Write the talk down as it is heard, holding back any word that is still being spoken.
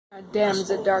God damn, is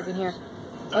it dark in here?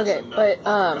 Okay, but,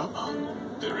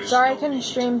 sorry I couldn't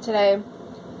stream today.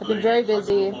 I've been very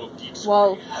busy.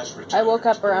 Well, I woke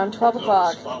up around 12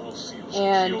 o'clock,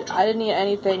 and I didn't eat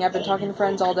anything. I've been talking to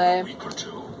friends all day.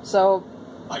 So,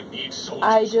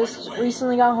 I just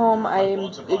recently got home.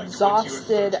 I'm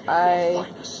exhausted. I'm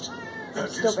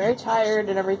still very tired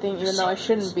and everything, even though I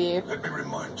shouldn't be.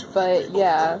 But,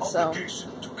 yeah, so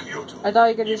I thought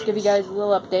I could just give you guys a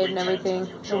little update and everything,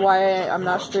 and why I'm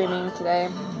not streaming today.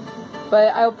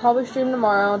 But I'll probably stream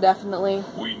tomorrow, definitely.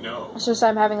 It's just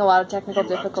I'm having a lot of technical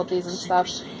difficulties and stuff.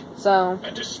 So,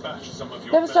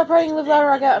 never stop writing, live loud,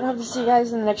 rock out, and hope to see you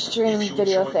guys in the next stream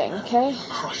video thing, okay?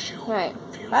 Alright,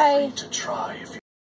 bye!